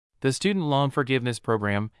The Student Loan Forgiveness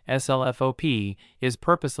Program, SLFOP, is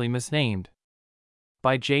purposely misnamed.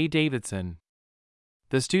 By J. Davidson.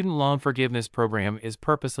 The Student Loan Forgiveness Program is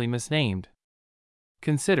purposely misnamed.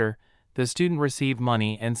 Consider, the student received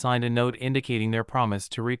money and signed a note indicating their promise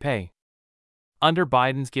to repay. Under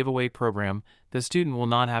Biden's giveaway program, the student will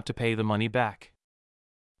not have to pay the money back.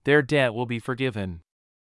 Their debt will be forgiven.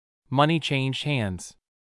 Money changed hands.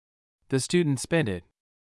 The student spent it.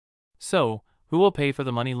 So, who will pay for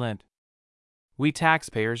the money lent? We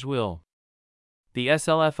taxpayers will. The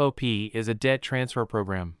SLFOP is a debt transfer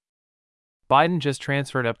program. Biden just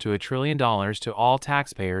transferred up to $1 trillion to all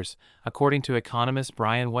taxpayers, according to economist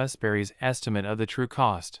Brian Westbury's estimate of the true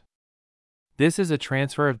cost. This is a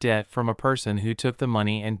transfer of debt from a person who took the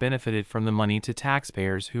money and benefited from the money to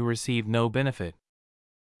taxpayers who received no benefit.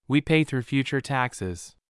 We pay through future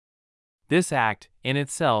taxes. This act, in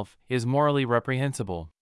itself, is morally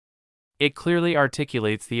reprehensible. It clearly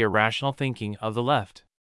articulates the irrational thinking of the left.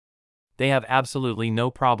 They have absolutely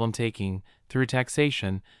no problem taking, through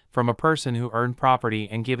taxation, from a person who earned property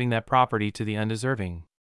and giving that property to the undeserving.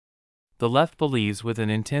 The left believes with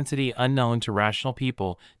an intensity unknown to rational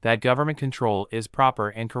people that government control is proper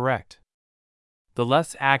and correct. The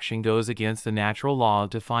left's action goes against the natural law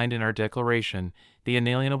defined in our Declaration, the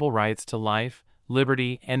inalienable rights to life,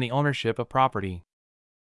 liberty, and the ownership of property.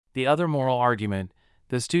 The other moral argument,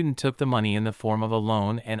 the student took the money in the form of a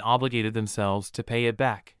loan and obligated themselves to pay it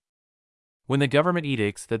back. When the government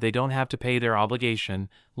edicts that they don't have to pay their obligation,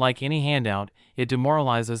 like any handout, it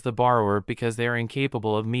demoralizes the borrower because they are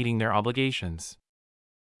incapable of meeting their obligations.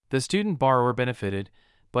 The student borrower benefited,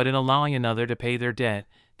 but in allowing another to pay their debt,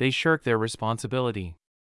 they shirk their responsibility.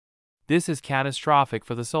 This is catastrophic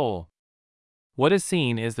for the soul. What is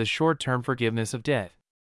seen is the short-term forgiveness of debt.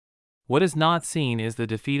 What is not seen is the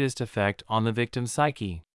defeatist effect on the victim's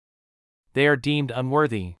psyche. They are deemed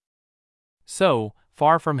unworthy. So,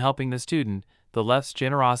 far from helping the student, the left's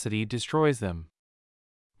generosity destroys them.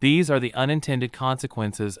 These are the unintended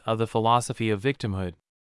consequences of the philosophy of victimhood.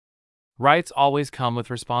 Rights always come with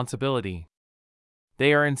responsibility.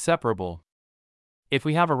 They are inseparable. If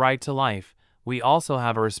we have a right to life, we also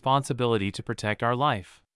have a responsibility to protect our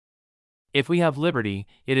life. If we have liberty,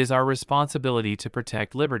 it is our responsibility to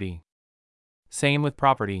protect liberty. Same with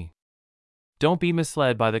property. Don't be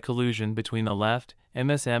misled by the collusion between the left,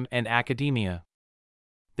 MSM, and academia.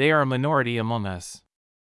 They are a minority among us.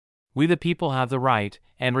 We the people have the right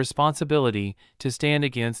and responsibility to stand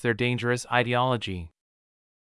against their dangerous ideology.